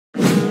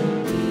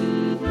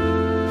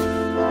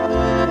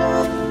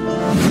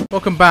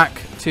Welcome back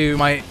to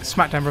my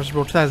Smackdown vs.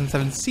 Raw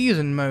 2007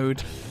 season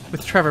mode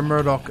with Trevor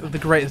Murdoch, the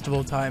greatest of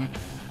all time.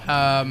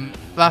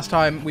 Last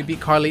time we beat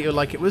Carlito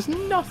like it was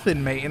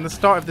nothing, mate, in the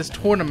start of this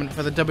tournament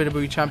for the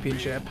WWE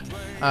Championship.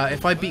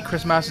 If I beat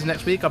Chris Masters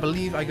next week, I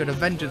believe I go to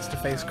Vengeance to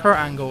face Kurt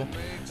Angle,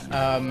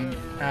 and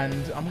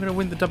I'm going to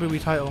win the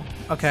WWE title.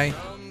 Okay,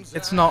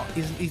 it's not,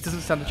 he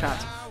doesn't stand a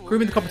chance.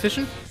 Grooming the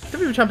competition?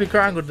 WWE Champion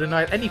Kurt Angle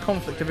denied any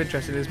conflict of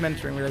interest in his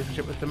mentoring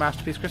relationship with the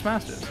masterpiece Chris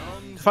Masters,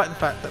 despite the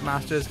fact that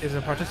Masters is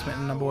a participant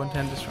in the #1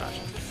 tenders match.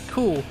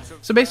 Cool.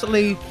 So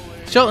basically,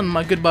 Shelton,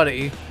 my good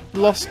buddy,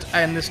 lost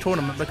in this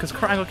tournament because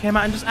Kurt Angle came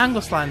out and just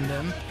angle slammed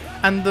him,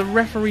 and the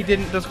referee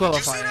didn't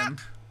disqualify him.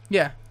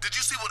 Yeah. Did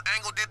you see what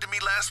Angle did to me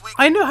last week?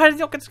 I know. How did he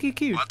not get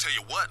DQ'd? Well, I'll tell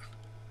you what.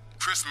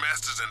 Chris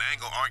Masters and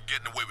Angle aren't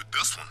getting away with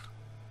this one.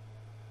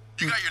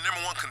 You got your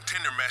 #1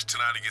 contender match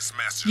tonight against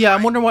Masters. Yeah, right?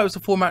 I'm wondering why it was a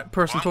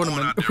four-person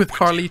tournament with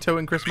Carlito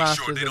and Chris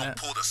Masters in it. Make sure they don't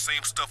pull the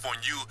same stuff on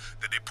you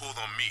that they pulled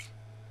on me.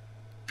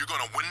 You're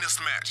gonna win this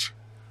match.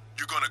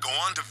 You're gonna go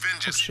on to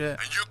Vengeance,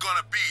 and you're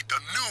gonna be the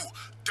new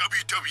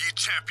WWE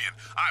Champion.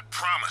 I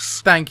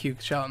promise. Thank you,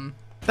 Shelton.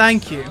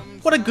 Thank you.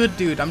 What a good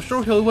dude. I'm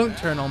sure he won't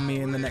turn on me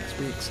in the next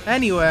weeks.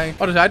 Anyway,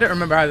 honestly, I don't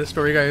remember how this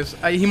story goes.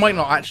 He might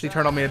not actually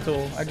turn on me at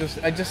all.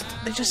 It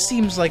just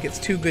seems like it's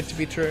too good to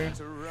be true.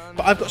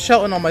 But I've got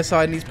Shelton on my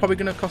side, and he's probably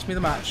going to cost me the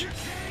match.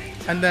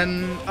 And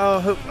then,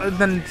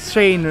 then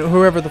Shane,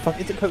 whoever the fuck,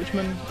 is it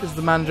Coachman, is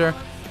the manager.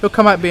 He'll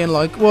come out being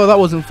like, well, that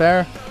wasn't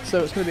fair.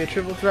 So it's going to be a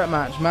triple threat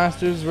match.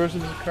 Masters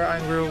versus Kurt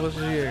Angle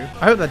versus you.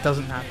 I hope that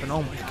doesn't happen.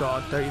 Oh my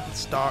god, don't even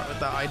start with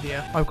that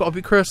idea. I've got to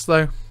be Chris,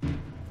 though.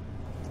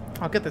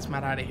 I'll get this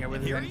man out of here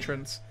with his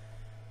entrance.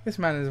 This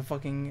man is a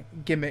fucking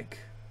gimmick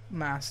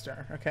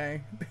master,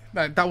 okay?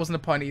 That wasn't a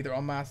pun either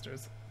on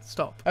Masters.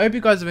 Stop. I hope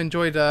you guys have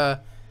enjoyed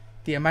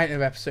the amount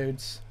of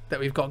episodes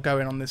that we've got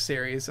going on this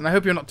series, and I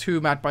hope you're not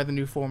too mad by the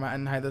new format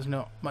and how there's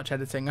not much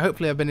editing.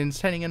 Hopefully I've been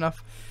entertaining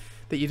enough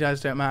that you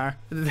guys don't matter.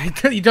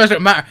 That you guys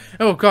don't matter.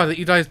 Oh god, that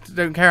you guys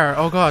don't care.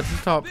 Oh god,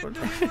 stop.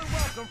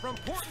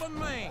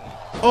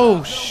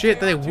 Oh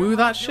shit, did they woo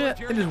that shit?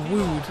 They just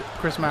wooed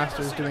Chris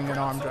Masters doing an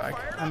arm drag.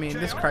 I mean,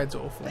 this crowd's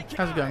awful.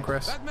 How's it going,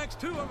 Chris?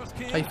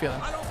 How you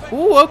feeling?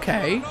 Ooh,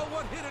 okay.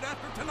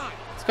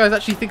 This guy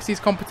actually thinks he's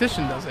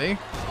competition, does he?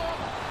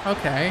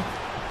 Okay.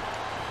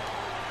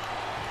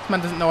 This man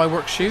doesn't know I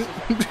work shoot.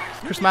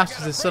 Chris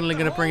Masters is suddenly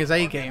going to bring his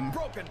A game.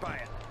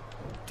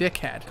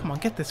 Dickhead. Come on,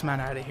 get this man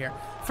out of here.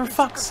 For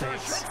fuck's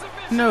sakes.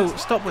 No,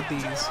 stop with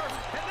these.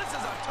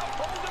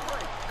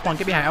 Come on,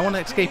 get behind. I want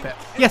to escape it.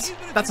 Yes,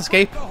 that's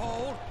escape.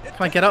 Can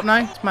I get up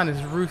now? This man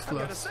is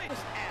ruthless.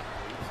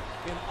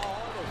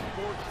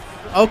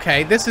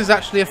 Okay, this is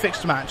actually a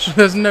fixed match.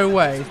 There's no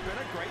way.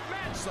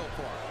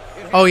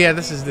 Oh yeah,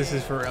 this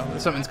is for real.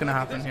 Something's gonna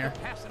happen here.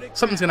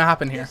 Something's gonna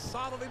happen here.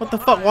 What the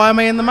fuck? Why am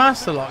I in the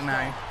master lock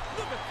now?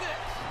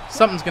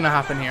 Something's gonna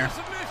happen here.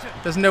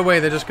 There's no way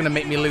they're just gonna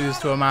make me lose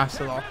to a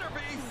master lock.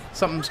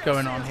 Something's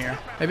going on here.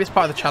 Maybe it's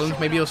part of the challenge.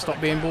 Maybe he'll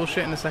stop being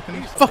bullshit in a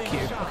second. Fuck you.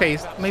 Okay,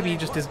 maybe he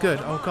just is good.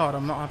 Oh god,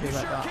 I'm not happy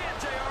about that.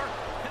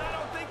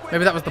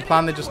 Maybe that was the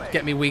plan. They just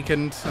get me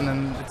weakened, and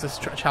then it's a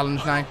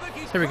challenge now.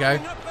 Here we go.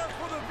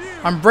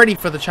 I'm ready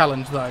for the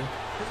challenge though.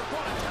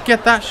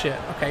 Get that shit.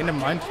 Okay, never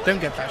mind. Don't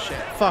get that shit.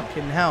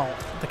 Fucking hell.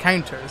 The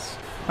counters.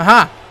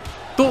 Aha!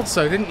 Thought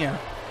so, didn't you?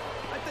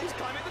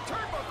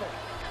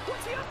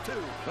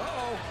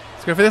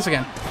 Let's go for this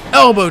again.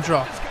 Elbow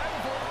drop.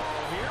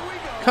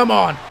 Come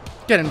on.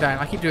 Get him down.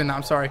 I keep doing that.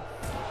 I'm sorry.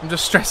 I'm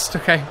just stressed.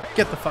 Okay.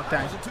 Get the fuck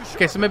down.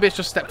 Okay, so maybe it's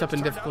just stepped up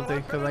in difficulty.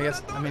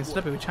 Because I mean, it's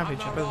WWE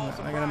Championship, isn't it?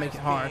 They're going to make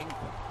it hard.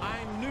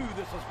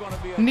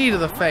 Knee to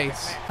the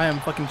face. I am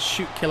fucking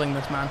killing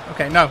this man.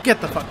 Okay, no.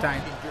 Get the fuck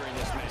down.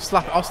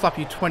 I'll slap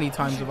you 20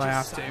 times if I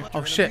have to.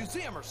 Oh shit.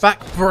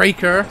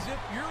 Backbreaker.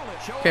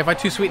 Okay, if I'm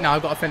too sweet now,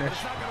 I've got to finish.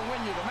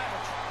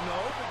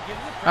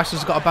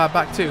 Ashton's got a bad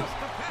back too.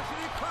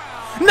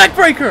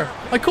 Neckbreaker!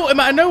 I caught him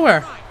out of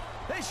nowhere.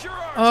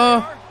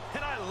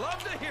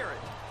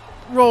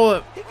 Roll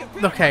it.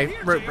 Okay,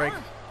 rope break.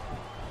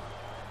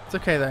 It's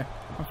okay though.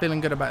 I'm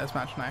feeling good about this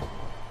match now.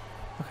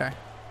 Okay.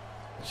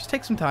 Just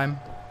take some time.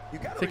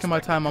 Taking my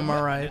time on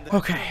my ride.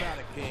 Okay.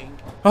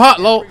 Ah,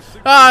 lol.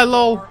 Ah,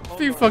 lol.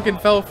 You fucking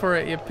fell for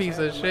it, you piece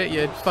of shit,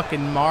 you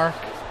fucking mar.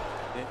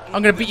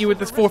 I'm gonna beat you with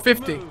this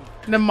 450.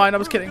 Never mind, I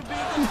was kidding.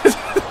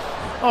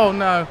 Oh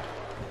no.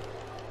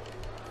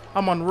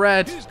 I'm on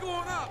red.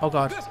 Oh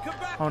god.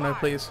 Oh no,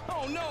 please.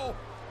 Oh,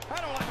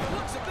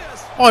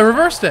 I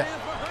reversed it.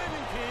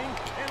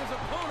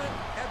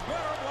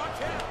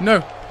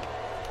 No.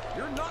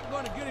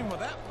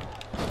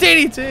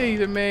 DDT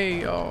to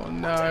me. Oh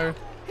no.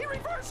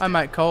 I'm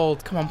out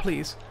cold. Come on,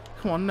 please.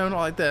 Come on, no, not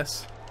like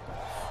this.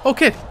 Oh,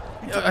 kid.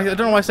 I don't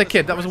know why I said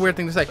kid. That was a weird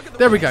thing to say.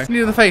 There we go. Knee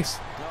to the face.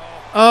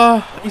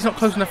 He's not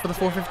close enough for the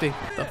 450.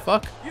 The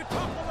fuck?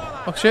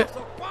 Oh, shit.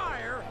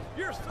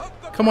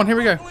 Come on, here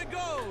we go.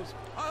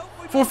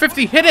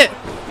 450, hit it!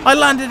 I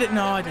landed it.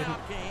 No, I didn't.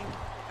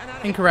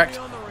 Incorrect.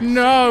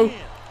 No.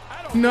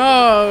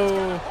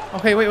 No.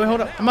 Okay, wait,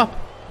 hold up. I'm up.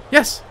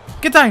 Yes.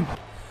 Get down.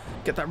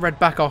 Get that red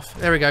back off.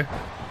 There we go.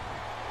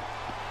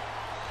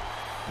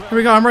 Here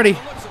we go, I'm ready.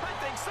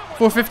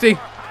 450.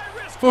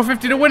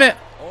 450 to win it.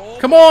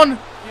 Come on.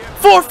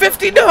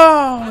 450.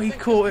 No! He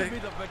caught it.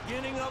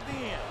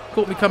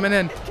 Caught me coming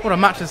in. What a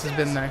match this has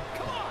been, though.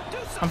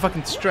 I'm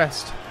fucking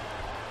stressed.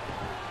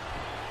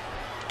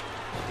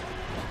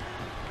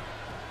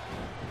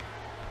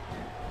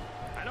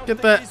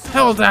 Get the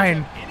hell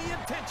down.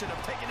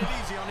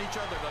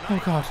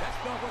 Oh, God.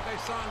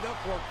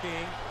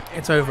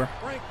 It's over.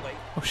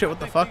 Oh, shit, what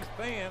the fuck?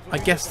 I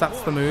guess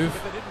that's the move.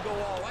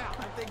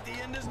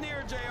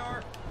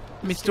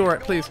 Let me store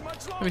it, please.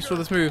 Let me store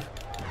this move.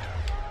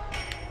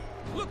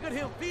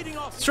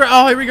 Straight.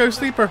 Oh, here we go,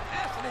 sleeper.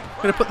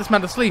 Gonna put this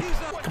man to sleep.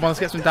 Come on, let's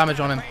get some damage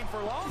on him.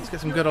 Let's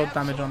get some good old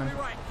damage on him.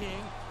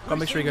 Gotta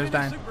make sure he goes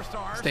down.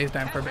 Stays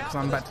down for a bit because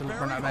I'm about to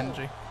run out of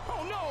energy.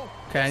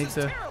 Okay, I need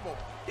to...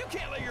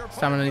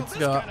 Stamina needs to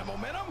go up.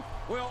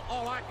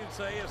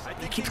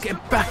 He keeps getting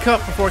back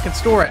up before I can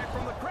store it.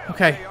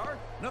 Okay.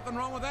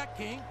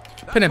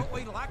 Pin him.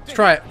 Let's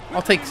try it.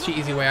 I'll take the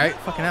easy way out.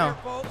 Fucking hell.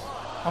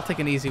 I'll take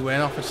an easy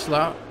win off a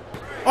slot.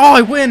 Oh,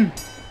 I win!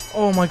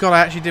 Oh my god, I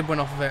actually did win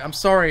off of it. I'm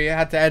sorry it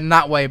had to end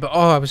that way, but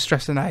oh, I was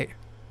stressing out.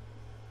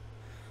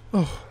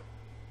 Oh.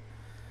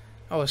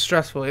 Oh, it was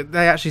stressful.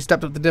 They actually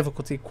stepped up the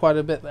difficulty quite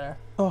a bit there.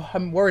 Oh,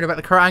 I'm worried about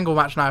the Kurt Angle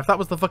match now. If that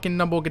was the fucking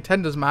number one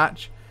contenders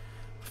match,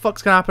 what the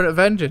fuck's gonna happen at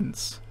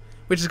Vengeance?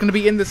 Which is gonna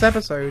be in this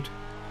episode.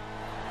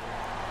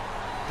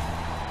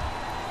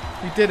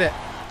 We did it.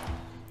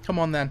 Come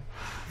on then.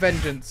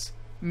 Vengeance.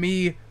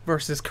 Me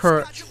versus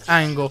Kurt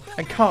Angle.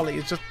 And Carly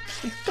is just...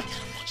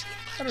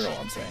 I don't know what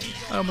I'm saying.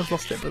 I almost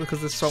lost it, but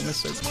because this song is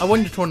so good. I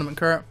won your tournament,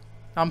 Kurt.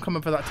 I'm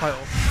coming for that title.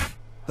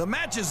 The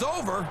match is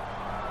over,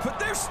 but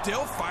they're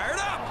still fired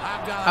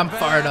up. I'm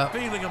fired up.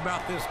 Feeling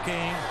about this,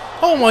 King.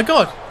 Oh my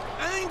god.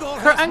 Angle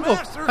Kurt Angle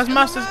has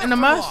masters in a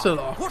master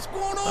lock. What's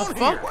going on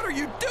here? What are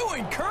you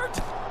doing, Kurt?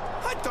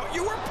 I thought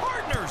you were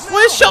partners.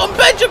 Why is Shelton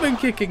Benjamin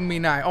kicking me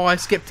now? Oh, I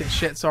skipped it.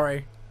 Shit,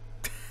 sorry.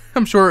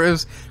 I'm sure it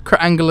was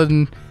Kurt Angle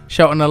and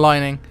Shelton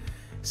aligning.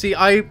 See,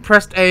 I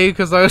pressed A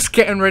because I was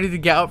getting ready to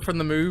get up from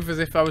the move as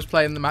if I was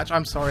playing the match.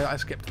 I'm sorry that I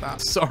skipped that.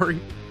 Sorry.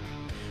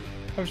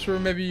 I'm sure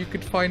maybe you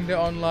could find it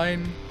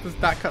online. There's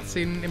that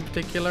cutscene in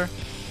particular.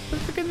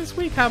 Let's begin this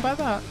week. How about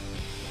that?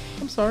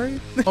 I'm sorry.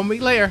 1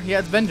 week later. Yeah,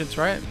 it's Vengeance,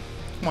 right?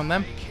 Come on,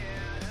 then.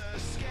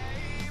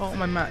 Oh,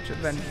 my match at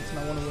Vengeance and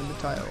I want to win the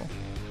title.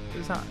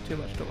 Is that too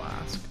much to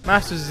ask?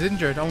 Masters is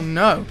injured. Oh,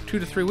 no. 2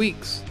 to 3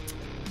 weeks.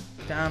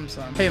 Damn,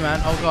 son. Hey,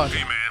 man. Oh, God.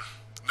 Hey, man.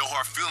 No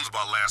hard feelings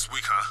about last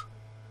week, huh?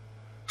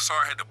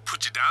 Sorry I had to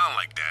put you down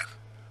like that,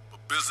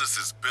 but business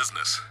is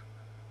business.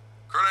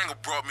 Kurt Angle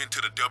brought me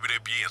into the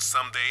WWE, and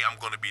someday I'm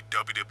going to be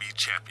WWE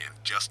champion,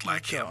 just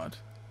like him.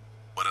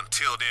 But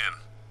until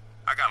then,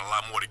 I got a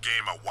lot more to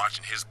gain by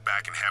watching his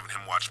back and having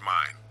him watch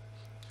mine.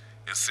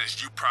 And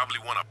since you probably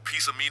want a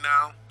piece of me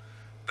now,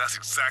 that's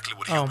exactly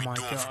what he'll be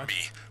doing for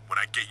me when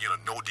I get you in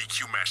a no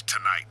DQ match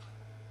tonight.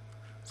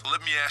 So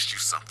let me ask you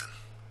something.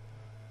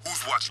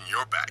 Who's watching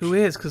your back? Who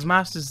is? Because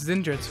Masters is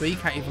injured, so he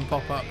can't even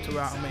pop up to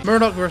battle me.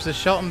 Murdoch versus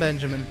Shelton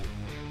Benjamin.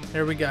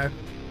 Here we go.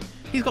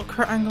 He's got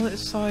Kurt Angle at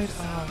his side.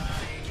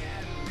 Oh.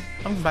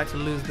 I'm about to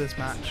lose this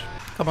match.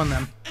 Come on,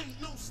 then.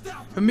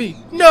 For me.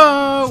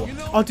 No!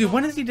 Oh, dude,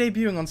 when is he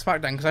debuting on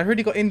Smackdown? Because I heard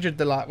he got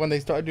injured a lot when they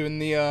started doing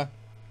the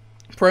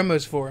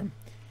promos for him.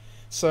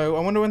 So I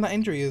wonder when that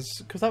injury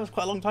is. Because that was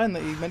quite a long time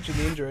that he mentioned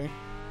the injury.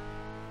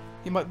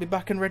 He might be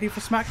back and ready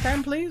for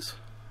Smackdown, please?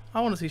 I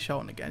want to see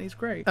Shelton again. He's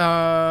great.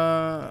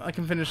 I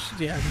can finish...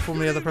 Yeah, I can form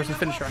the other person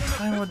finisher.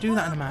 I don't want to do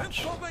that in a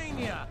match.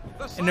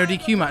 In no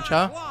DQ match,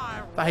 huh?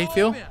 That how you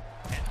feel?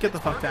 Get the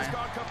fuck down.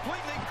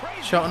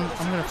 Shelton,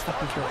 I'm going to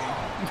fucking kill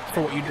you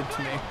for what you did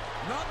to me.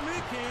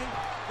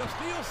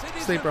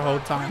 Sleeper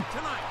hold time.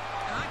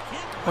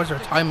 What's our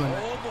time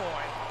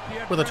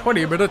limit? With a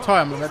 20-minute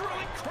time limit.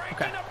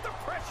 Okay.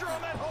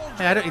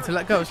 Hey, I don't need to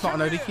let go. It's not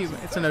an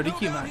ODQ. It's an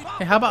ODQ match.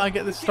 Hey, how about I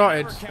get this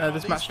started?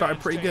 This match started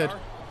pretty good.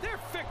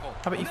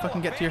 How about you fucking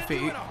get to your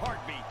feet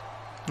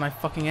and I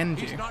fucking end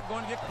you?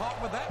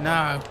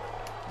 No.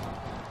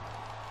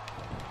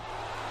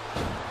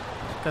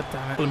 God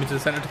damn it. Pull me to the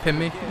center to pin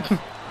me.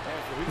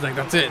 He's like,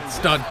 that's it. It's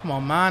done. Come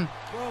on, man.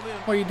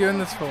 What are you doing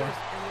this for?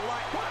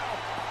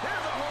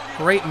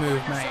 Great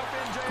move, mate.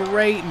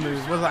 Great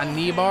move. Was that a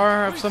knee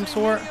bar of some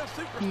sort?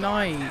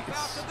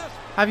 Nice.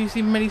 Have you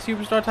seen many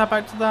superstars tap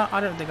out to that?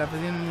 I don't think I've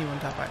seen anyone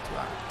tap out to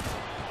that.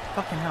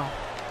 Fucking hell.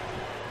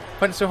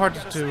 But it's so hard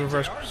to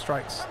reverse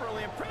strikes.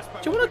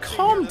 Do you want to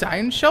calm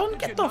down, Sheldon?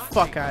 Get the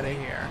fuck out of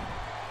here.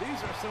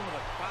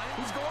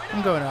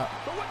 I'm going up.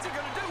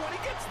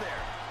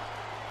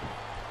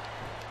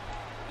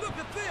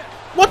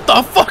 What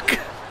the fuck?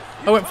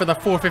 I went for the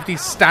 450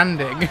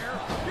 standing.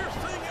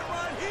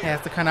 Yeah,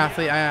 that's the kind of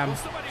athlete I am,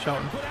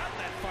 Sheldon.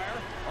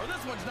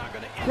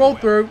 Roll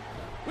through.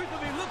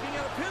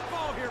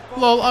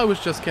 Lol, I was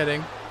just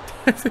kidding.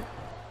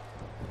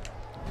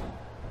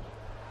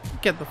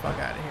 Get the fuck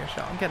out of here,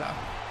 Sheldon. Get up.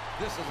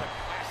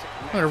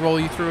 I'm gonna roll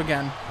you through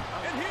again.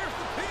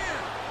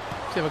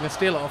 See if I can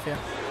steal it off you.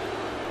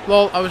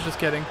 Lol, I was just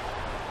kidding.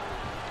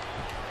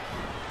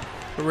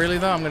 But really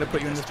though, I'm going to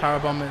put you in this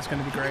powerbomb and it's going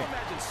to be great.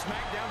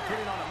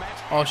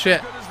 Oh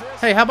shit.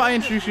 Hey, how about I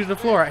introduce you to the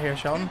floor out here,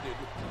 Shelton?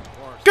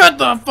 Get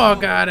the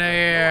fuck out of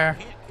here!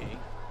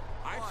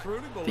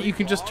 Think you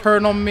can just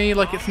turn on me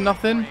like it's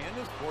nothing?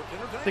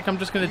 Think I'm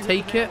just going to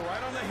take it?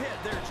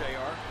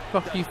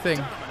 Fuck you think?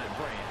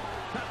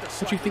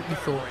 What do you think you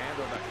thought?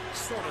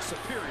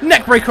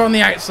 Neckbreaker on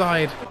the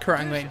outside! Kurt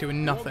Angle ain't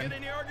doing nothing.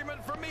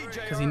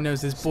 Because he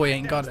knows his boy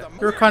ain't got it.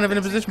 You're kind of in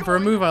a position for a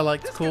move I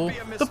like to call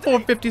the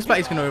 450 splat.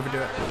 He's going to overdo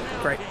it.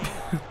 Great.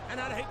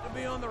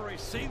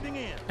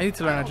 I need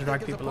to learn how to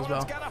drag people as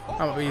well. That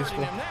might be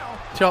useful.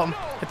 Shelton,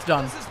 it's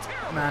done.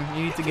 Man,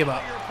 you need to give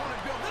up.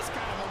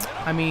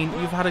 I mean,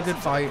 you've had a good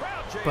fight,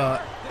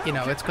 but, you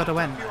know, it's got to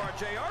end.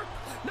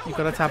 You've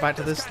got to tap out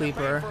to the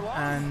sleeper,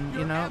 and,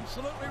 you know,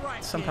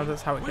 sometimes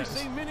that's how it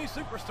goes.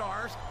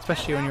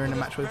 Especially when you're in a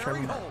match with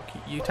Trevor Murdoch.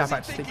 You tap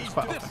out to sleepers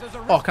quite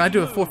often. Oh, can I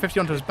do a 450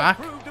 onto his back?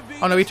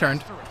 Oh, no, he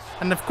turned.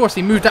 And, of course,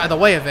 he moved out of the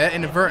way of it,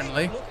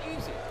 inadvertently.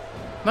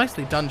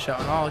 Nicely done,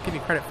 Shelton. I'll give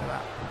you credit for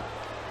that.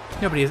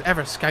 Nobody has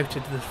ever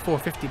scouted the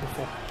 450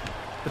 before.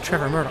 The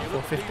Trevor Murdoch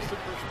 450.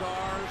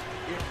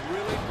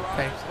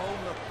 Okay,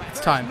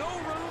 it's time.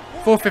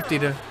 450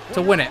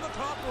 to win it.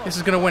 This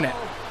is going to win it.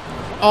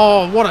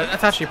 Oh,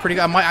 that's actually pretty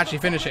good. I might actually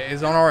finish it.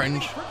 It's on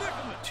orange.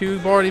 2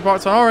 body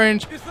parts on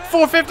orange.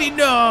 450,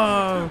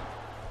 no!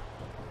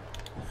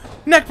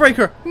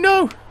 Neckbreaker,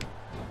 no!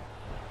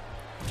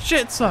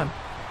 Shit, son.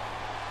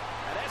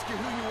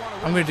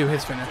 I'm going to do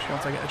his finish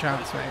once I get the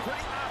chance, mate.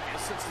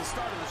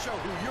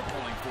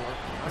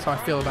 That's how I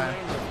feel about it.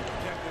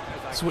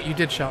 That's what you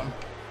did, Shelton.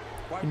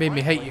 You made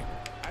me hate you.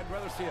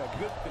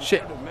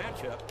 Shit.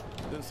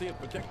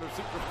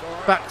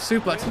 Back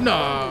suplex.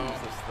 No.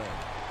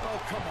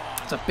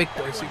 It's a big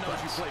boy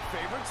suplex.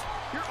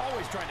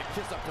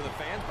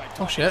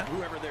 Oh shit.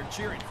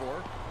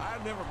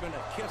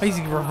 He's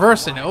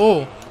reversing it.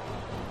 Oh.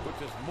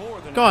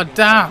 God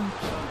damn.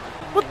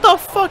 What the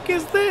fuck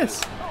is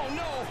this?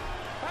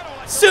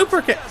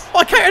 Super kick. Oh,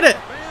 I countered it.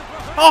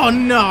 Oh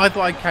no, I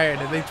thought I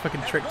countered it. They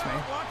fucking tricked me.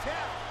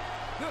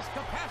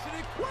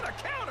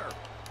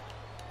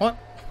 What?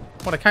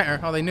 What a counter?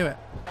 Oh, they knew it.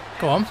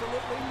 Go on.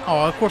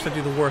 Oh, of course I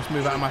do the worst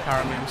move out of my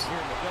power moves.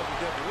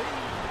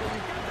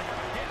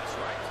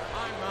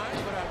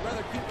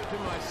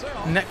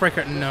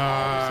 Neckbreaker,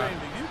 no.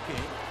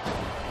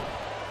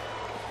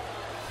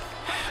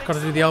 Gotta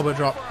do the elbow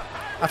drop.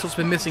 That's what's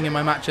been missing in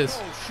my matches.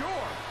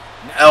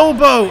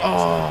 Elbow!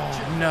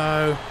 Oh,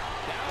 no.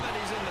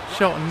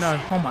 Shelton,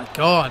 no. Oh my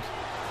god.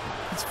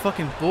 It's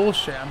fucking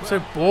bullshit. I'm so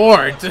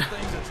bored.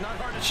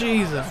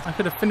 Jesus. I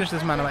could have finished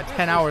this man about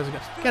 10 hours ago.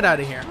 Get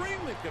out of here.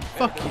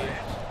 Fuck you.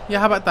 Yeah,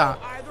 how about that?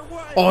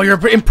 Oh,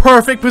 you're in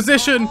perfect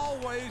position.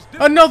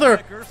 Another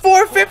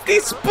 450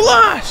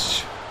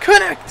 splash.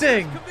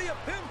 Connecting.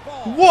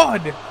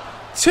 1,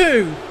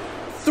 2,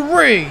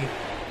 3.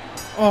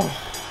 Oh.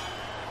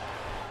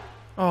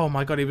 Oh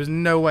my god, there was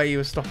no way he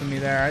was stopping me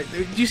there.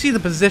 Do you see the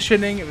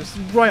positioning? It was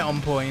right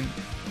on point.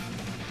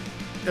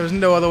 There was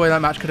no other way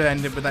that match could have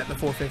ended without the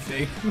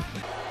 450.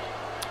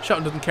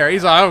 Shelton doesn't care.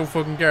 He's like, I don't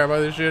fucking care about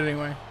this shit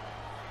anyway.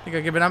 I think I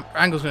give it.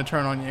 Angle's gonna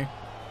turn on you.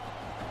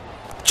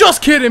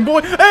 Just kidding,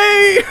 boy.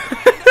 Hey!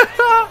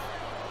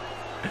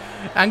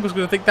 Angle's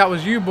gonna think that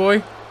was you,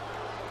 boy.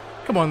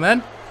 Come on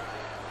then.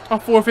 I'll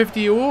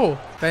 450 you all.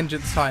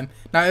 Vengeance time.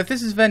 Now, if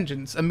this is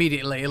Vengeance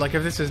immediately, like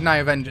if this is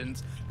now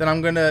Vengeance, then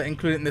I'm gonna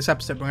include it in this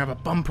episode. We're gonna have a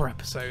bumper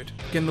episode.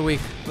 Begin the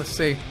week. Let's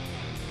see.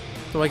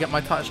 Do I get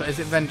my title shot? Is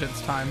it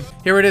Vengeance time?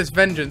 Here it is,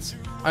 Vengeance.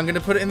 I'm going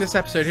to put it in this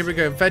episode. Here we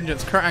go.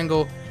 Vengeance, Kurt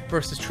Angle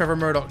versus Trevor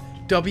Murdoch.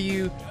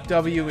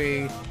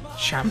 WWE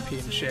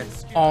Championship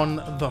on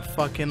the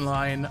fucking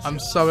line. I'm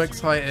so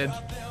excited.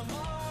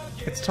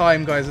 It's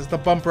time, guys. It's the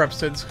bumper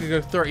episode. It's going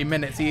to go 30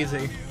 minutes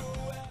easy.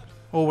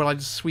 Or will I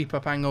just sweep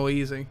up Angle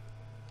easy?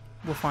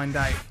 We'll find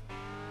out.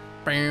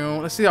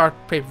 Let's see our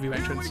pay-per-view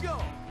entrance.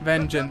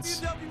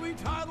 Vengeance.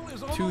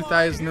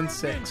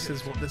 2006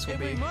 is what this will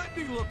be.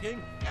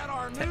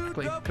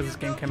 Technically, because this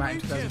game came out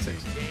in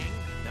 2006.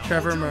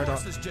 Trevor Murdoch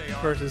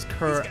versus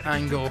Kurt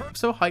Angle. I'm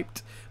so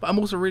hyped, but I'm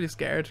also really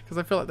scared because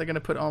I feel like they're going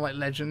to put it on like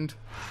Legend.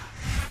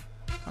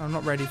 I'm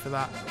not ready for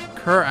that.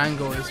 Kurt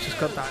Angle has just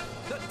got that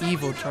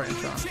evil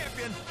Titantron.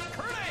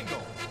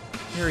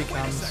 Here he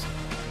comes.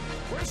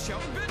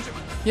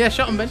 Yeah,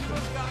 Shelton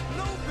Benjamin.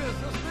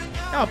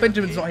 Oh,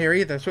 Benjamin's not here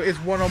either, so it is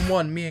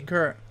one-on-one, me and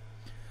Kurt.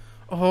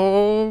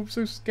 Oh, I'm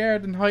so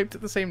scared and hyped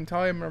at the same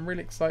time. I'm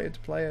really excited to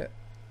play it.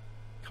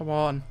 Come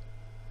on.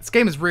 This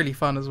game is really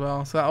fun as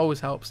well, so that always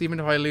helps. Even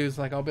if I lose,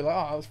 like, I'll be like,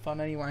 oh, that was fun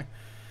anyway.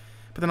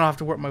 But then I'll have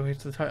to work my way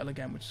to the title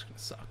again, which is going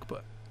to suck,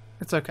 but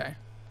it's okay.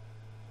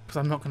 Because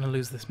I'm not going to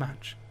lose this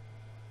match.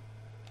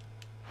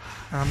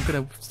 And I'm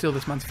going to steal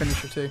this man's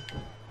finisher too.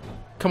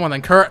 Come on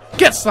then, Kurt.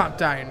 Get slapped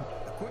down.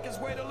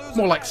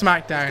 More like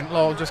Smackdown.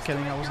 Lol, just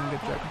kidding. That wasn't a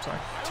good joke. I'm sorry.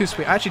 Too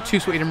sweet. Actually, too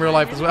sweet in real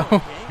life as well.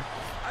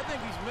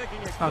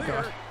 Oh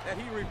god.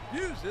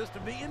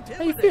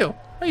 How you feel?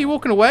 Are you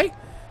walking away?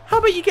 How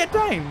about you get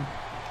down?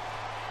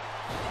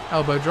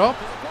 Elbow drop.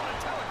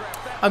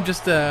 I'm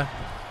just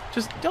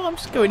I'm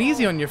just going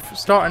easy on you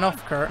starting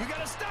off, Kurt. I'm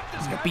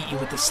gonna beat you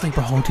with the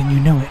sleeper hold and you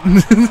know it.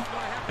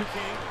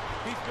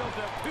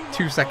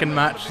 2-second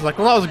match. It's like,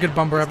 well, that was a good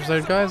bumper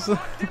episode, guys. I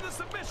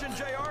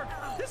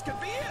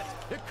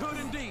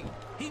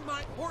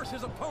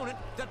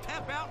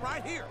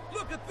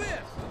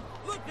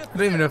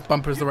don't even know if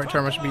bumper is the right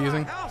term I should be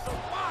using.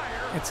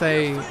 It's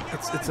a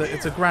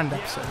grand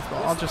episode,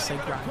 but I'll just say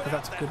grand because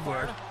that's a good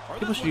word.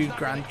 People should use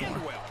grand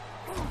more.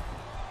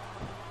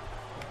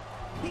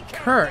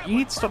 Kurt, you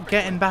need to stop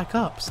getting back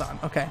up, son.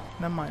 Okay,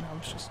 never mind. I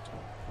was just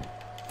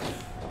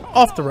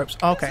off the ropes.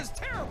 Okay,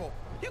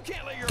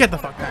 get the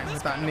fuck down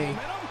with that knee.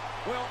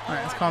 All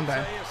right, let's calm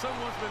down.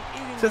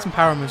 Let's get some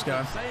power moves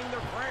going.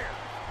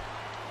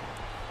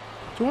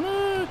 Do you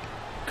wanna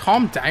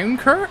calm down,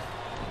 Kurt?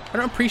 I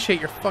don't appreciate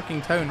your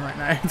fucking tone right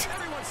now.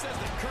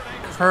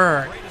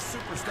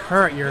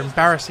 Kurt, you're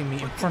embarrassing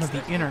me in front of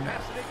the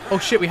internet. Oh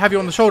shit, we have you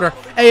on the shoulder.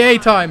 AA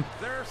time.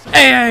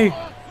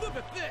 AA.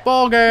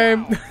 Ball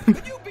game.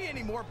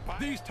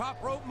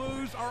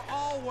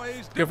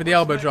 Go for the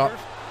elbow drop.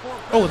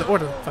 Oh, or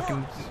the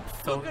fucking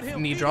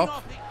knee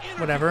drop.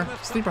 Whatever.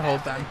 Sleeper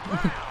hold down.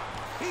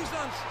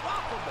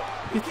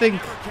 You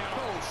think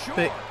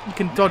that you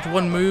can dodge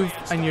one move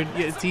and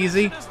it's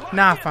easy?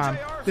 Nah, fam.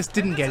 This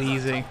didn't get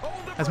easy.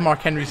 As Mark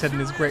Henry said in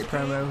his great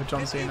promo with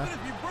John Cena.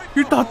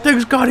 You thought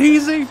things got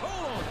easy?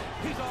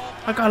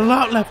 I got a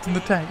lot left in the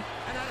tank.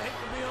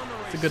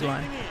 It's a good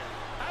line.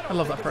 I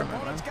love that promo,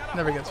 man.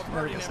 Never gets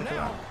sick of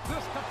that.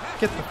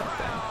 Get the fuck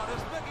down.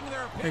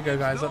 Here you go,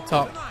 guys, up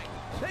top.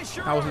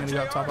 I wasn't gonna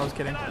go up top, I was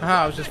kidding.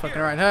 I was just fucking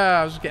around.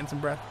 I was just getting some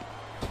breath.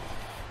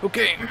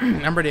 Okay,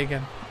 I'm ready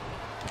again.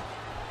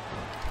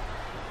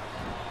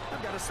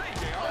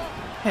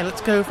 Hey,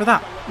 let's go for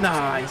that.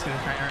 Nah, he's gonna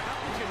counter it.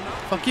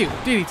 Fuck you.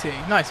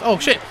 DDT. Nice. Oh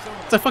shit.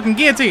 It's a fucking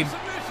guillotine.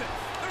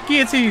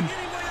 Guillotine.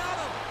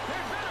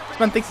 This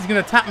man thinks he's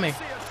gonna tap me.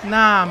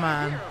 Nah,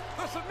 man.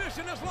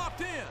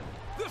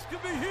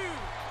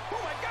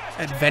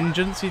 At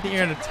Vengeance? You think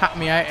you're gonna tap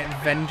me out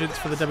at Vengeance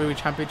for the WWE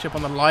Championship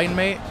on the line,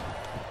 mate?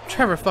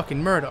 Trevor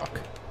fucking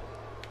Murdoch.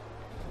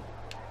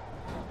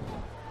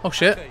 Oh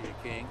shit.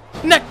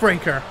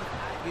 Neckbreaker.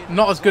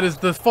 Not as good as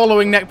the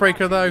following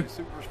neckbreaker though.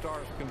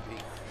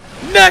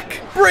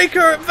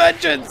 Neckbreaker at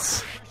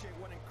Vengeance.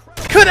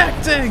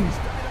 Connecting!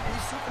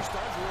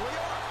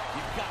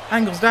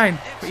 Angle's down,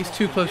 but he's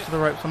too close to the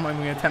ropes. I'm not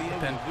even going to attempt the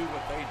pin.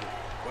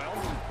 Well,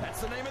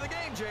 that's the name of the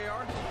game, JR. You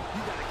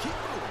gotta keep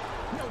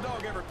moving. No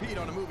dog ever peed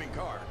on a moving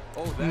car.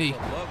 Knee.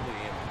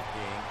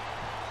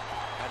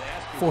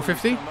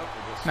 450?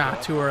 Nah,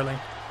 too early.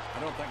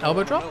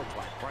 Elbow drop?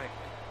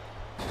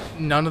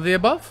 None of the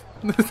above?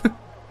 That's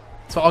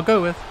what I'll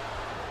go with.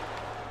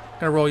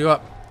 Gonna roll you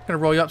up. Gonna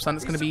roll you up, son.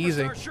 It's gonna be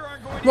easy.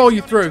 Roll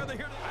you through.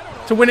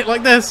 To win it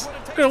like this.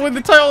 Gonna win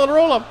the title on a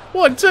roll up.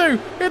 1, 2.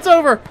 It's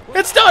over.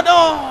 It's done.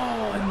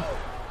 Oh! And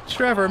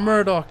Trevor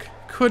Murdoch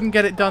couldn't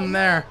get it done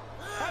there.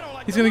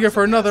 He's gonna go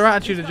for another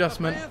attitude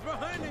adjustment.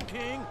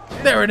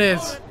 There it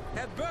is.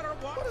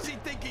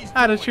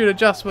 Attitude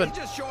adjustment.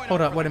 Hold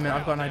up. Wait a minute.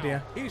 I've got an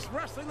idea.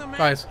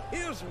 Guys,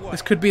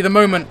 this could be the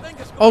moment.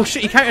 Oh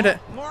shit, he countered it.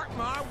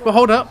 But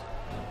hold up.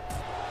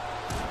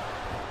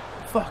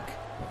 Fuck.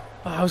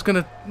 Oh, I was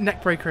gonna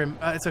neckbreaker him.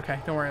 It's okay,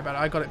 don't worry about it.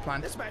 I got it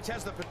planned.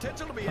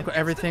 I've got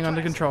everything under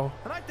control.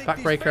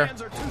 Backbreaker.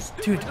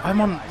 Dude,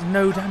 I'm on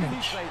no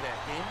damage.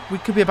 We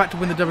could be about to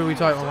win the WWE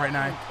title right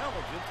now.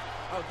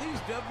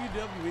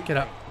 Get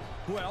up.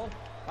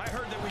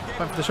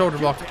 Went for the shoulder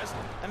block.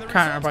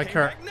 Counter by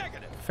Kurt.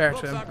 Fair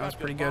to him. That was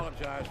pretty good.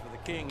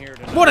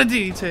 What a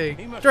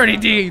DDT! Dirty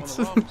deeds!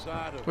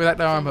 Without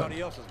the arm hook.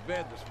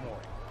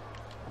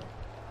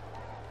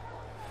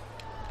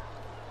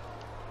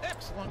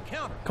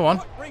 Come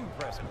on.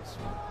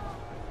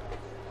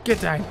 Get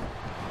down.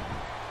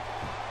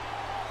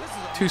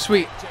 Too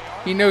sweet.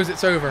 He knows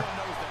it's over.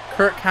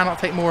 Kurt cannot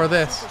take more of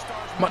this.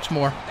 Much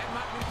more.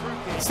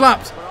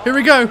 Slapped. Here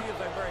we go.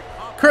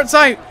 Kurt's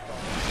out.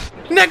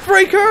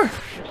 Neckbreaker.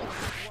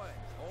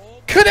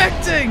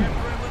 Connecting.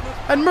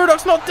 And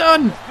Murdoch's not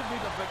done.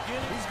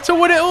 To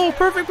win it all.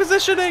 Perfect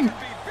positioning.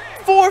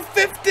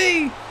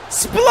 450.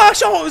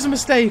 Splash. Oh, it was a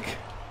mistake.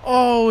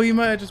 Oh, he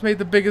might have just made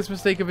the biggest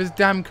mistake of his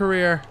damn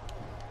career.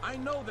 I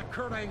know that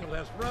Kurt Angle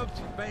has rubbed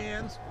some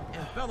fans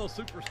and fellow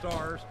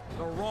superstars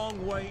the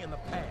wrong way in the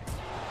past.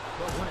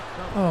 But when it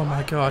comes oh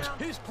my god.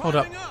 Hold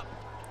up.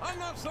 I'm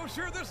not so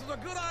sure this is a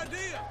good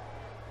idea.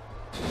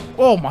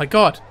 Oh my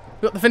god.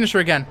 We got the finisher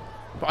again.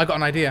 But I got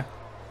an idea.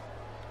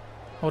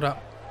 Hold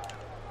up.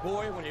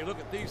 Boy, when you look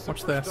at these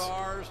watch this.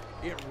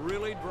 It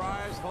really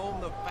drives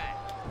home the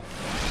fact.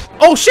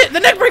 Oh shit, the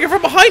neckbreaker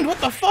from behind. What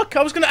the fuck?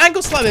 I was going to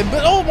angle slam him,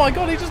 but oh my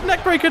god, he just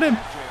neckbreakered him.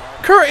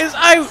 Kurt is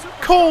out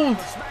cold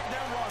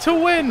to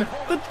win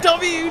the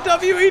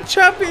WWE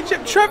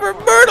Championship. Trevor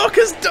Murdoch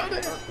has done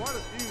it.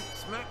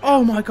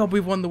 Oh my god,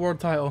 we've won the world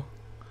title.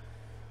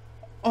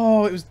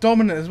 Oh, it was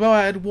dominant as well.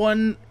 I had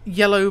one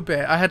yellow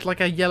bit. I had like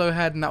a yellow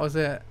head and that was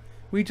it.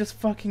 We just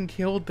fucking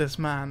killed this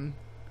man.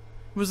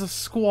 It was a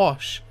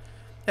squash.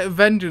 At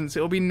Vengeance,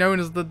 it will be known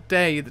as the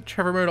day that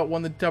Trevor Murdoch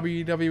won the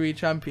WWE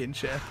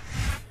Championship.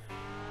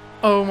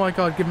 Oh my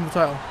god, give him the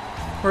title.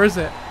 Where is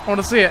it? I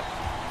want to see it.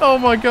 Oh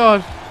my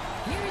god.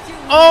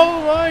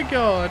 Oh my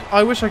god.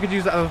 I wish I could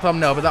use that as a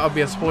thumbnail, but that would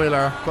be a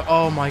spoiler. But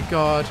oh my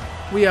god.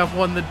 We have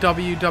won the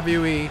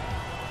WWE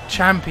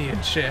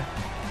Championship.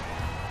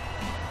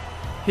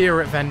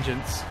 Here at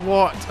Vengeance.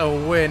 What a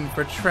win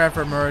for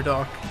Trevor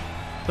Murdoch.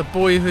 The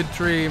boyhood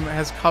dream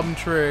has come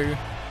true.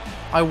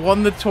 I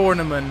won the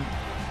tournament.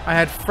 I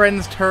had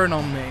friends turn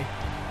on me.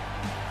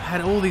 I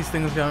had all these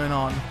things going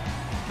on.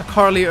 A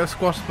Carlito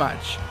squash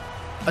match.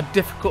 A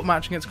difficult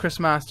match against Chris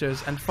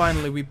Masters. And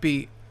finally we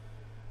beat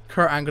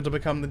Kurt Angle to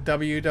become the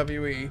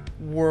WWE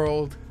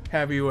World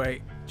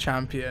Heavyweight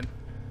Champion.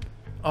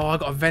 Oh, I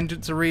got a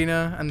Vengeance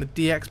Arena and the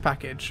DX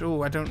package.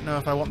 Oh, I don't know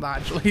if I want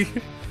that actually.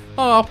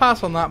 Oh, I'll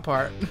pass on that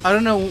part. I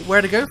don't know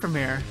where to go from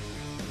here.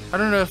 I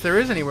don't know if there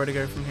is anywhere to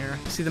go from here.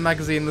 See the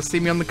magazine, let's see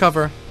me on the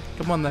cover.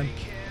 Come on then.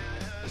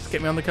 Let's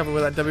get me on the cover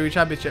with that WWE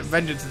Championship.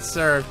 Vengeance is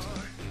served.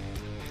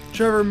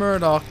 Trevor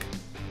Murdoch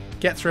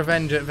gets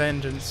revenge at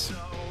Vengeance.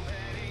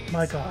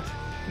 My god.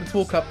 Let's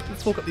walk up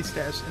these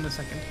stairs in a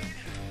second.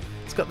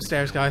 Let's go up the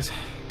stairs, guys.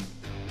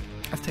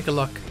 Let's take a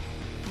look.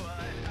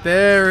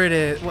 There it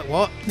is. Wait,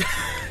 what?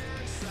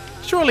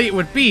 Surely it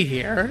would be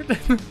here.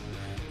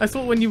 I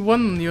thought when you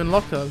won them, you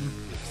unlocked them.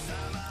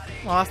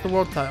 Well, that's the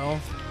world title.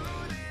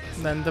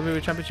 And then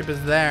WWE Championship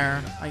is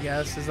there, I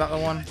guess. Is that the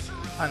one?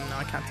 I don't know,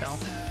 I can't tell.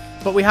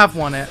 But we have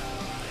won it.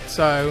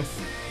 So,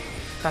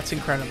 that's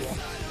incredible.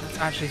 That's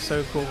actually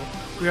so cool.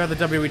 We are the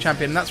WWE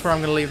Champion, and that's where I'm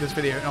going to leave this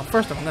video. Now,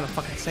 first off, I'm going to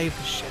fucking save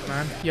this shit,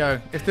 man.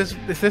 Yo, if this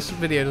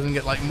video doesn't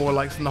get, like, more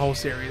likes than the whole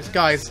series,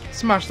 guys,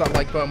 smash that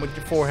like button with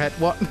your forehead.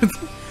 What?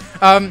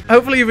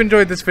 Hopefully you've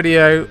enjoyed this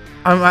video.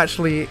 I'm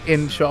actually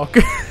in shock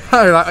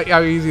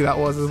how easy that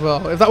was as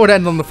well. If that would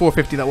end on the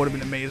 450, that would have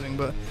been amazing,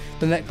 but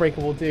the neck breaker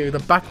will do. The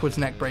backwards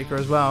neck breaker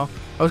as well.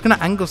 I was going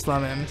to angle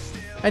slam him.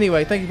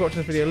 Anyway, thank you for watching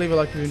this video. Leave a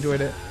like if you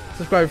enjoyed it.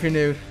 Subscribe if you're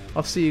new.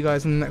 I'll see you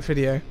guys in the next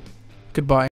video. Goodbye.